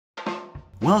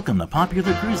Welcome to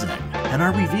Popular Cruising and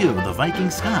our review of the Viking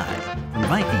Sky from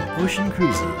Viking Ocean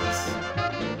Cruises.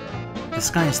 The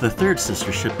Sky is the third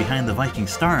sister ship behind the Viking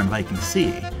Star and Viking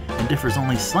Sea and differs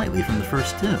only slightly from the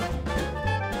first two.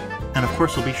 And of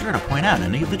course we'll be sure to point out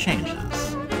any of the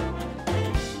changes.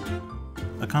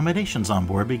 Accommodations on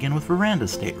board begin with veranda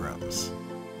staterooms.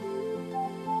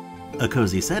 A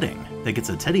cozy setting that gets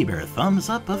a teddy bear thumbs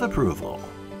up of approval.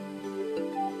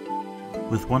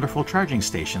 With wonderful charging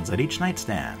stations at each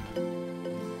nightstand.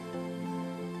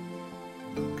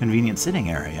 Convenient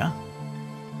sitting area.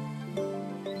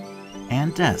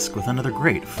 And desk with another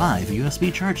great 5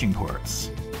 USB charging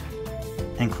ports.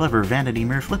 And clever vanity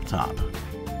mirror flip top.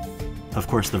 Of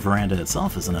course, the veranda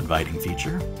itself is an inviting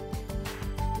feature.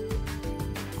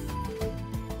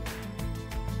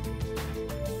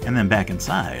 And then back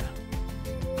inside,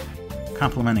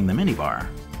 complementing the minibar,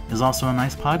 is also a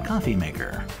nice pod coffee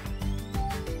maker.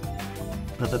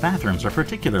 But the bathrooms are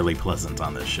particularly pleasant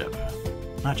on this ship,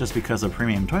 not just because of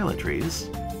premium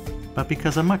toiletries, but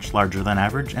because of much larger than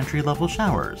average entry-level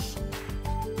showers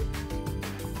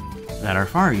that are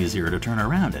far easier to turn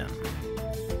around in,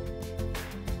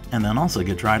 and then also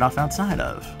get dried off outside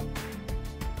of.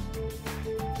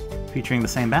 Featuring the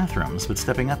same bathrooms, but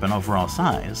stepping up in overall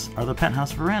size, are the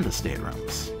penthouse veranda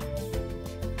staterooms,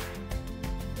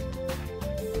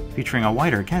 featuring a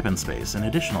wider cabin space and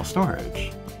additional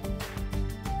storage.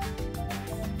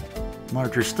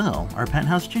 Larger still are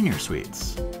penthouse junior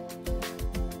suites,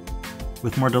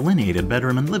 with more delineated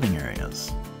bedroom and living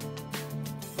areas,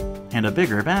 and a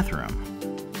bigger bathroom,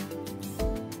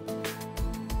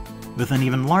 with an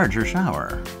even larger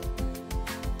shower,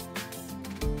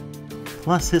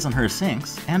 plus his and her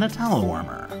sinks and a towel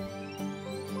warmer.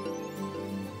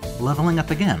 Leveling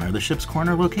up again are the ship's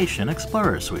corner location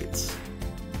Explorer Suites,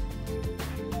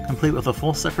 complete with a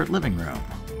full separate living room,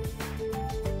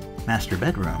 master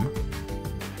bedroom,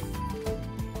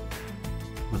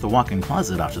 with a walk-in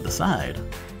closet off to the side,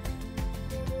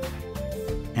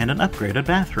 and an upgraded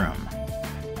bathroom,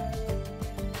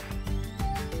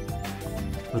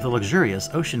 with a luxurious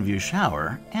ocean view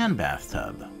shower and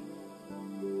bathtub.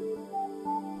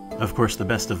 Of course, the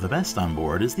best of the best on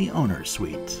board is the owner's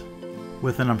suite,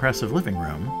 with an impressive living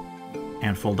room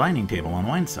and full dining table and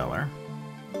wine cellar,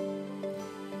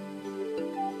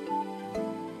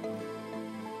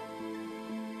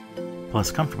 plus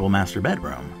comfortable master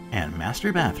bedroom and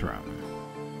master bathroom,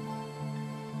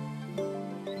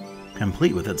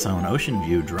 complete with its own ocean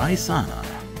view dry sauna.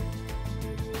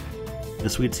 The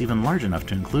suite's even large enough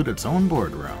to include its own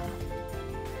boardroom.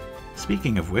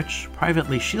 Speaking of which,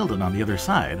 privately shielded on the other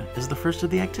side is the first of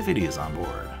the activities on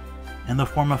board, in the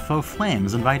form of faux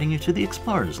flames inviting you to the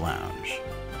Explorer's Lounge.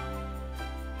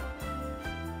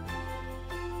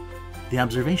 The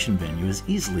observation venue is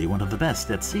easily one of the best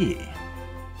at sea,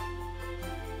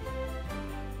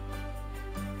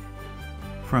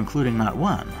 for including not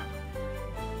one,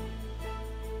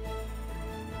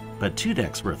 but 2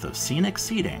 decks worth of scenic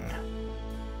seating.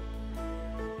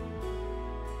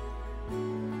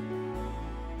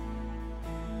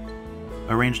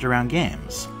 Arranged around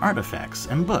games, artifacts,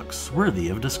 and books worthy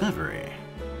of discovery.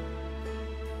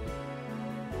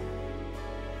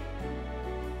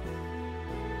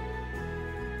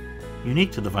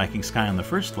 Unique to the Viking Sky on the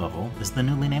first level is the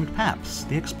newly named PAPS,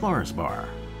 the Explorer's Bar,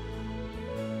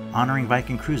 honoring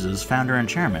Viking Cruises founder and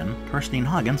chairman Torstein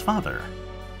Hagen's father.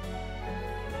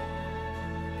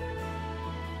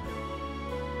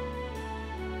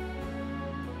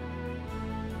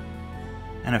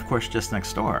 And of course, just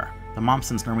next door, the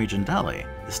Momsen's Norwegian Deli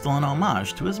is still an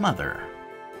homage to his mother,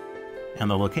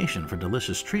 and the location for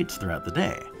delicious treats throughout the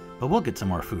day, but we'll get to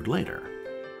more food later.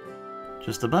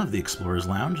 Just above the Explorer's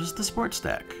Lounge is the sports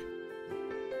deck,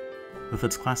 with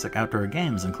its classic outdoor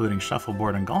games including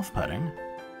shuffleboard and golf putting,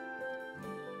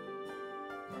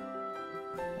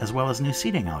 as well as new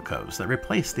seating alcoves that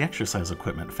replace the exercise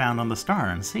equipment found on the Star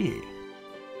and Sea.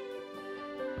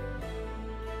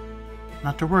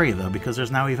 Not to worry though, because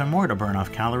there's now even more to burn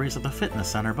off calories at the fitness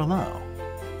center below.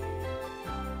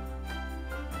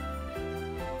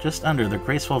 Just under the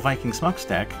graceful Viking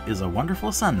smokestack is a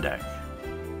wonderful sun deck,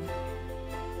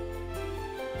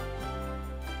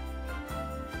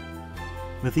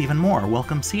 with even more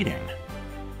welcome seating.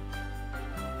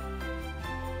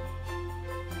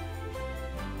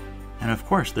 And of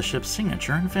course the ship's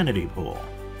signature infinity pool,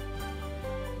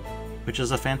 which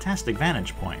is a fantastic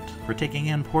vantage point for taking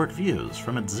in port views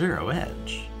from its zero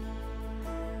edge,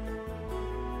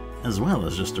 as well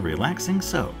as just a relaxing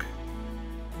soak.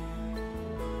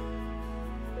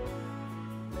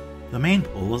 The main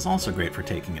pool is also great for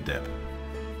taking a dip,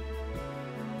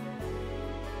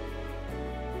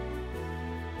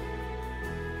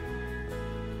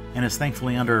 and is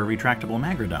thankfully under a retractable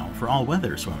magrodome for all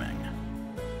weather swimming.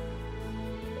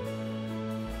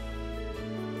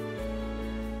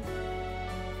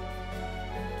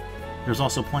 There's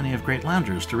also plenty of great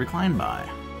loungers to recline by.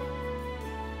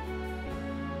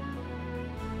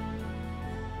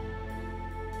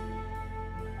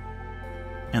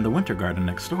 And the winter garden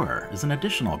next door is an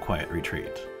additional quiet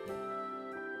retreat.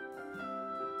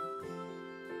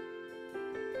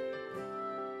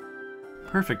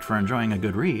 Perfect for enjoying a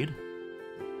good read,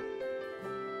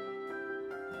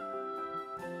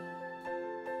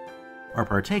 or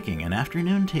partaking in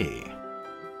afternoon tea.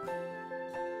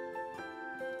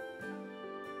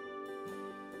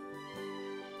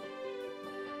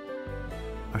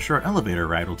 A short elevator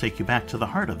ride will take you back to the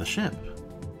heart of the ship,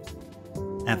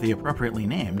 at the appropriately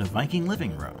named Viking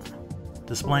living room,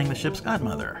 displaying the ship's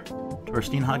godmother,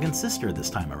 Torstein Hagen's sister this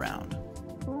time around.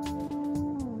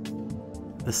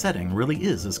 The setting really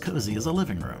is as cozy as a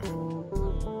living room,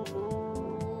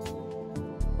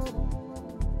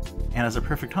 and is a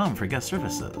perfect home for guest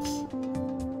services,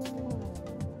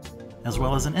 as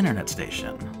well as an internet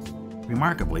station.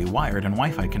 Remarkably, wired and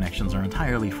Wi-Fi connections are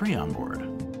entirely free on board.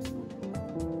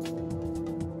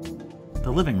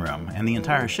 The living room, and the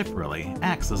entire ship really,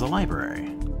 acts as a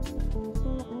library,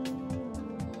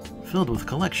 filled with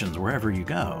collections wherever you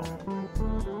go.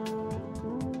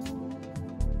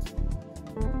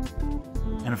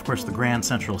 And of course, the grand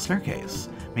central staircase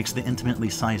makes the intimately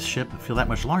sized ship feel that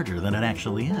much larger than it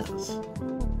actually is,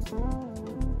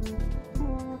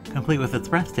 complete with its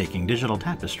breathtaking digital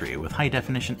tapestry with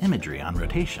high-definition imagery on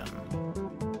rotation.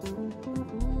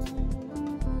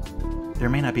 There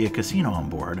may not be a casino on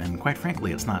board, and quite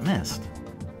frankly it's not missed,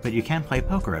 but you can play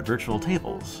poker at virtual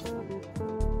tables,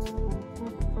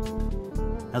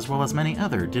 as well as many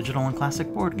other digital and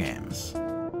classic board games.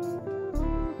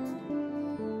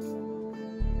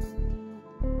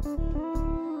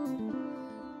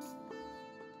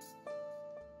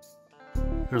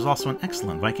 There's also an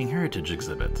excellent Viking heritage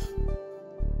exhibit.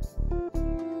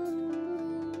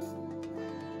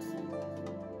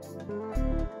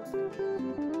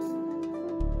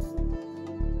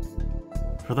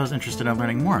 For those interested in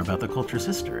learning more about the culture's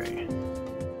history.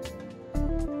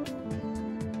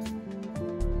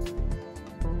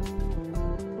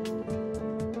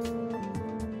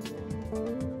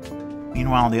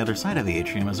 Meanwhile, on the other side of the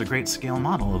atrium is a great scale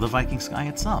model of the Viking Sky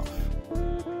itself.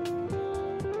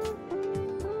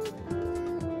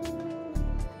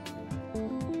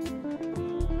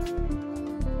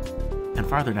 And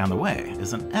farther down the way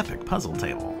is an epic puzzle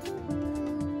table.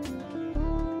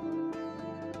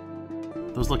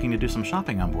 Those looking to do some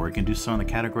shopping on board can do so in the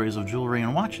categories of jewelry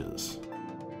and watches,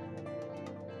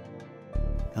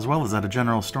 as well as at a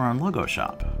general store and logo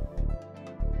shop.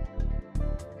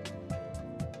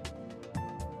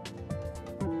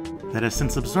 That has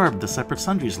since absorbed the separate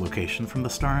sundries location from the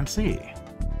Star and Sea.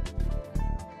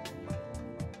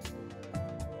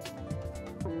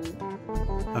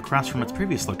 Across from its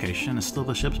previous location is still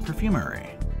the ship's perfumery,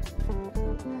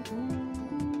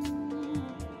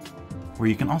 where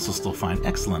you can also still find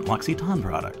excellent L'Occitane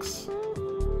products.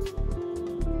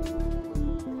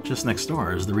 Just next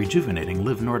door is the rejuvenating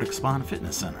Live Nordic Spa and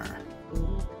Fitness Center.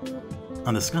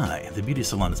 On the Sky, the beauty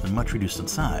salon has been much reduced in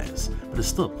size, but is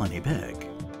still plenty big.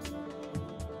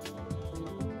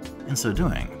 In so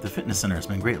doing, the fitness center has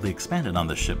been greatly expanded on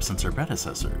the ship since her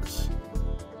predecessors,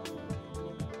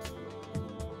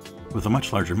 with a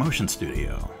much larger motion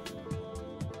studio,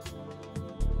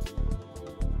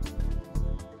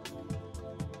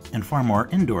 and far more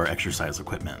indoor exercise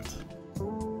equipment.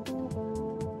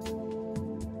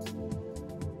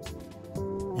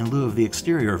 In lieu of the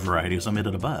exterior varieties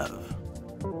omitted above.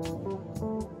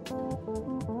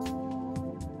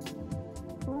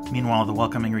 Meanwhile, the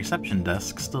welcoming reception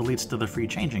desk still leads to the free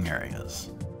changing areas,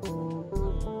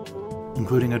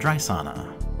 including a dry sauna,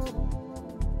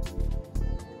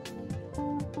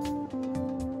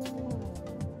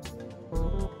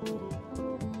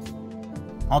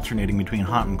 alternating between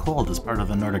hot and cold as part of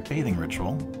the Nordic bathing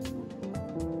ritual,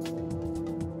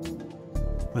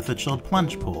 with a chilled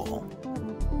plunge pool.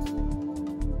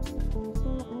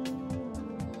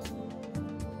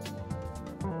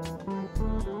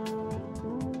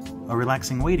 A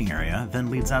relaxing waiting area then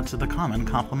leads out to the common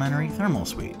complimentary thermal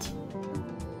suite,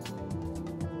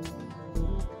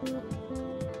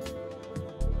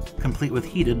 complete with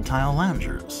heated tile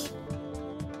loungers,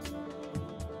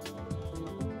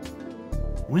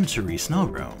 wintry snow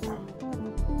room,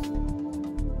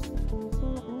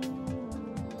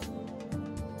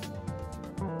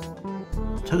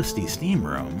 toasty steam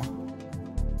room,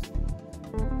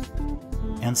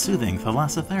 and soothing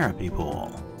thalassotherapy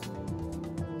pool.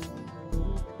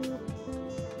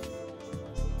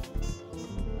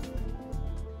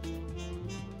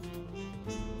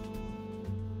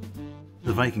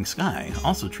 The Viking Sky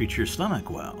also treats your stomach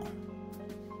well,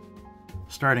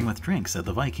 starting with drinks at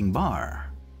the Viking Bar.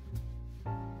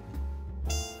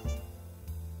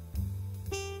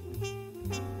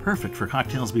 Perfect for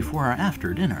cocktails before or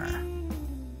after dinner.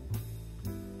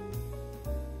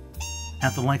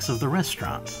 At the likes of the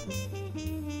restaurant.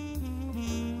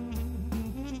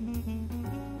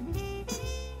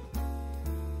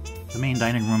 The main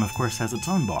dining room, of course, has its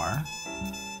own bar.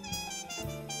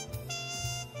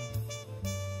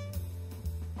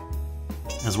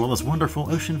 As well as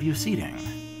wonderful ocean view seating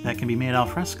that can be made al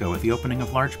fresco with the opening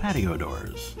of large patio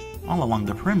doors, all along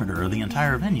the perimeter of the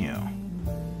entire venue,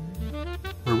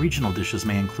 where regional dishes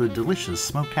may include delicious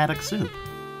smoked haddock soup,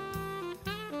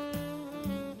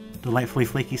 delightfully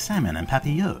flaky salmon and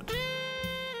papillote,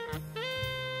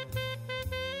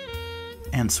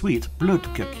 and sweet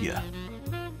blodkukje.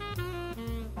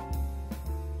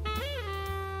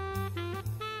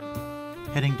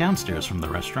 Heading downstairs from the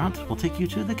restaurant will take you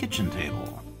to the kitchen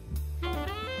table.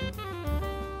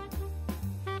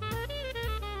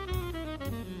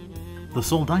 The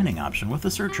sole dining option with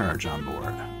a surcharge on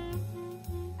board,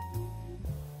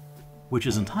 which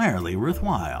is entirely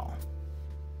worthwhile.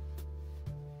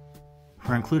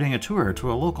 For including a tour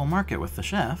to a local market with the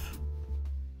chef,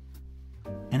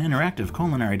 an interactive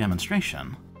culinary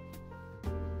demonstration,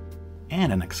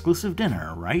 and an exclusive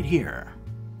dinner right here.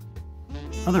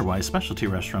 Otherwise, specialty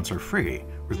restaurants are free,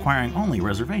 requiring only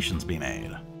reservations be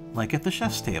made, like at the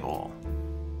chef's table,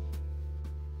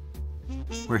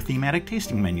 where thematic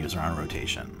tasting menus are on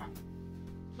rotation.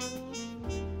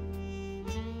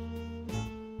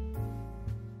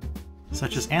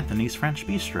 Such as Anthony's French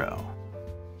Bistro,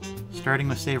 starting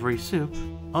with savory soup,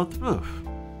 au truffe,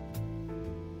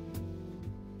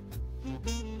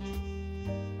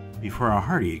 before a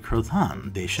hearty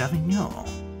croûton de Chavignon,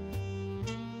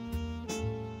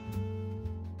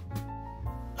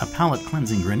 a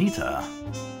palate-cleansing granita,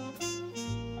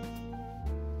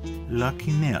 la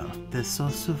quenelle de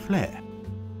sauce soufflé,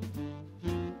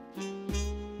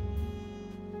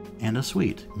 and a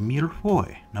sweet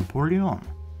millefeuille Napoleon.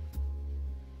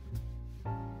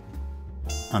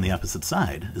 On the opposite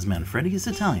side is Manfredi's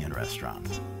Italian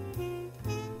restaurant.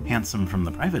 Handsome from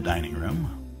the private dining room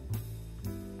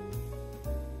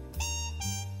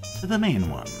to the main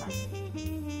one.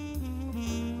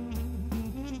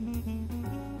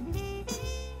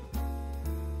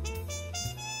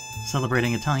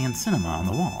 Celebrating Italian cinema on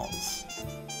the walls.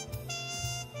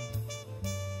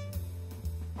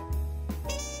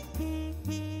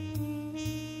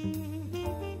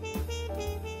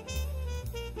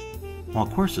 While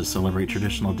courses celebrate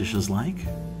traditional dishes like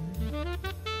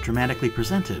dramatically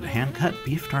presented hand-cut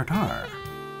beef tartare,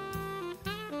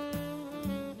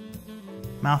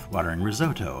 mouth-watering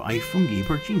risotto ai funghi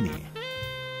porcini,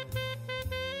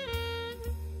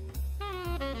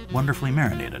 wonderfully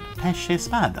marinated pesce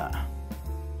spada,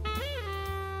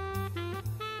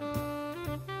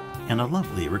 and a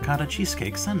lovely ricotta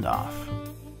cheesecake send-off.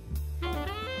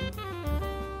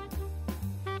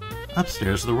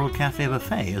 Upstairs, the World Cafe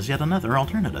Buffet is yet another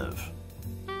alternative.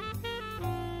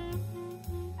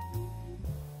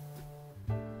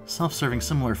 Self-serving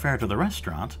similar fare to the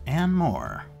restaurant, and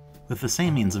more, with the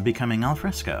same means of becoming al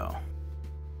fresco.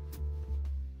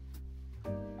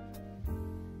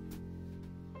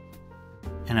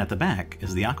 And at the back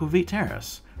is the Aquavit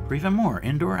Terrace for even more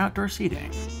indoor-outdoor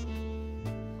seating.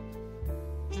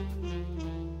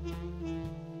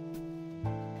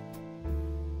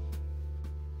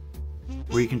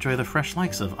 Where you can enjoy the fresh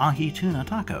likes of ahi tuna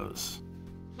tacos,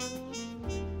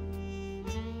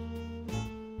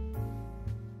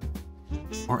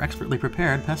 or expertly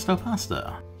prepared pesto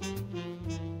pasta.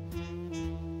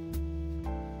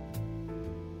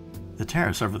 The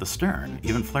terrace over the stern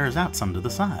even flares out some to the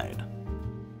side,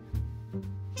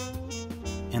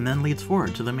 and then leads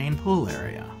forward to the main pool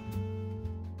area.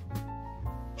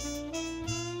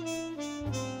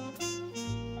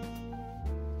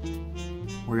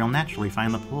 Where you'll naturally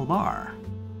find the pool bar.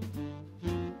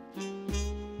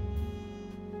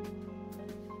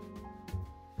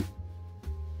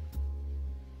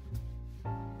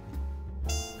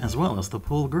 As well as the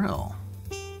pool grill.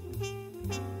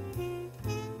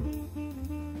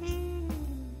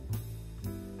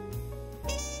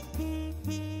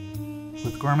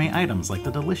 With gourmet items like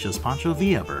the delicious Pancho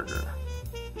Villa burger.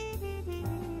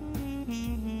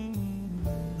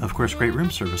 Of course, great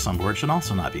room service on board should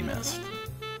also not be missed,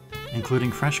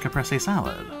 including fresh caprese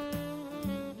salad,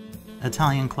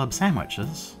 Italian club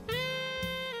sandwiches,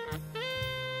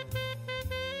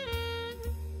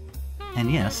 and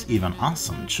yes, even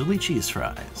awesome chili cheese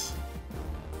fries.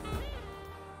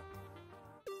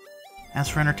 As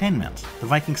for entertainment, the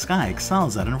Viking Sky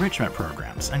excels at enrichment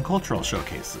programs and cultural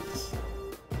showcases.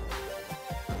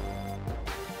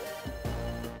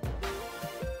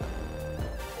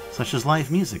 Such as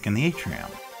live music in the atrium.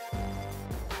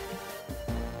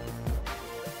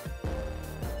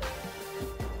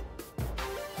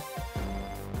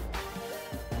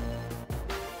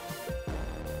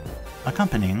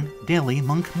 Accompanying daily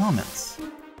monk moments,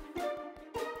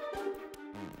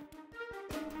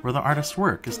 where the artist's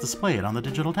work is displayed on the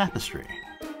digital tapestry.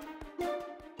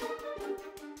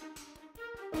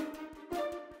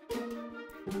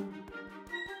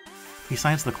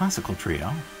 Besides the classical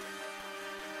trio,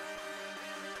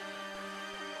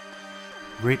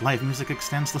 great live music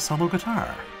extends the solo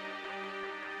guitar.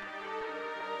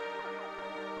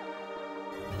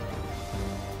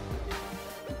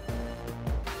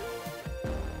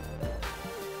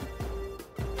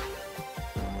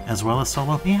 As well as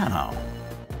solo piano.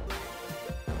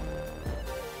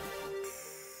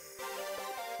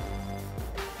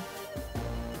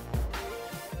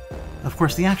 Of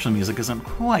course, the actual music isn't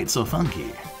quite so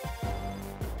funky.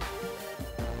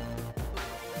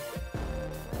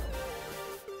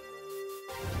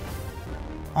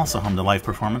 Also home to live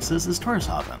performances is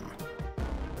Torshavn.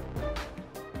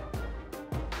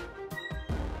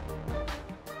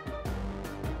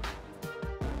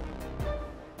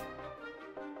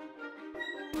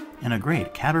 In a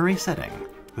great cabaret setting,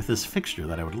 with this fixture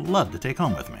that I would love to take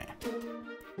home with me.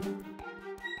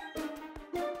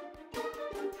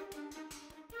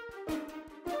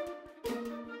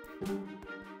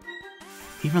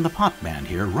 Even the pop band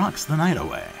here rocks the night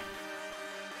away.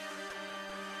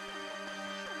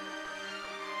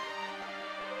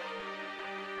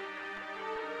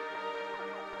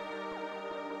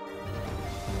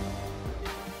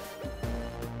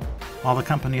 While the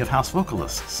company of house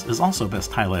vocalists is also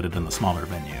best highlighted in the smaller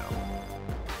venue.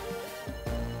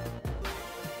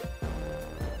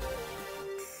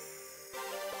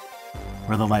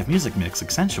 Where the live music mix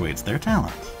accentuates their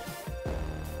talent.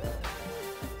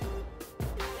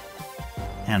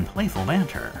 And playful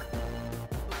banter.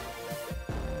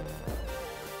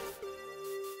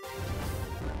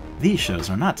 These shows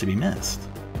are not to be missed.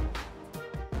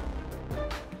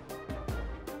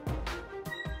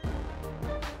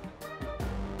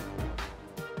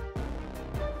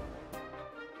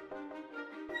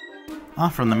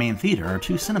 Off from the main theater are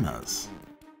 2 cinemas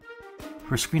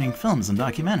for screening films and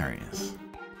documentaries.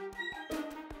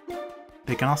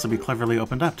 They can also be cleverly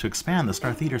opened up to expand the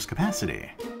Star Theater's capacity,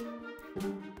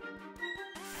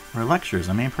 where lectures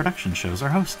and main production shows are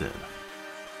hosted.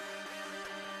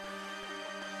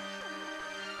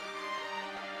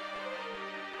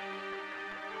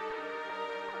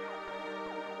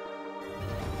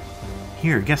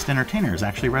 Here, guest entertainers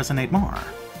actually resonate more,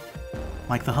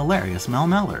 like the hilarious Mel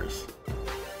Mellers.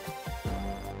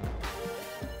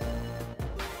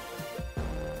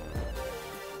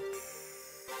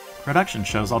 Production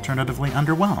shows alternatively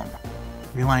underwhelm,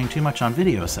 relying too much on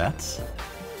video sets,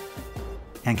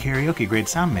 and karaoke-grade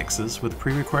sound mixes with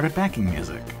pre-recorded backing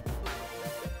music,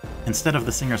 instead of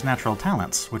the singer's natural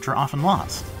talents, which are often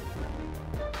lost.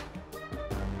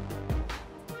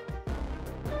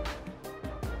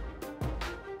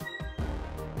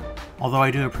 Although I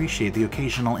do appreciate the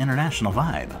occasional international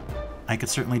vibe, I could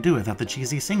certainly do without the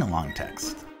cheesy sing-along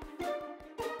text.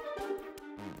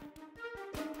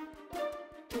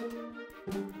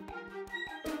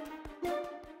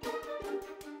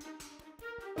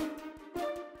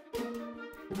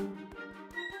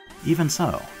 Even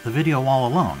so, the video wall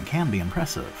alone can be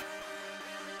impressive.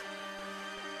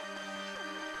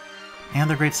 And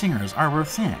the great singers are worth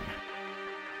seeing.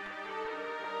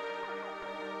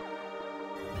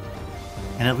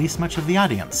 And at least much of the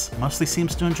audience mostly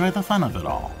seems to enjoy the fun of it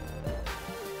all.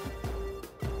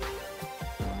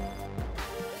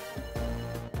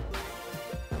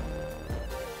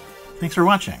 Thanks for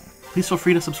watching. Please feel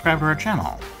free to subscribe to our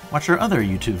channel, watch our other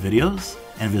YouTube videos,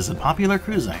 and visit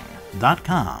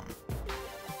popularcruising.com.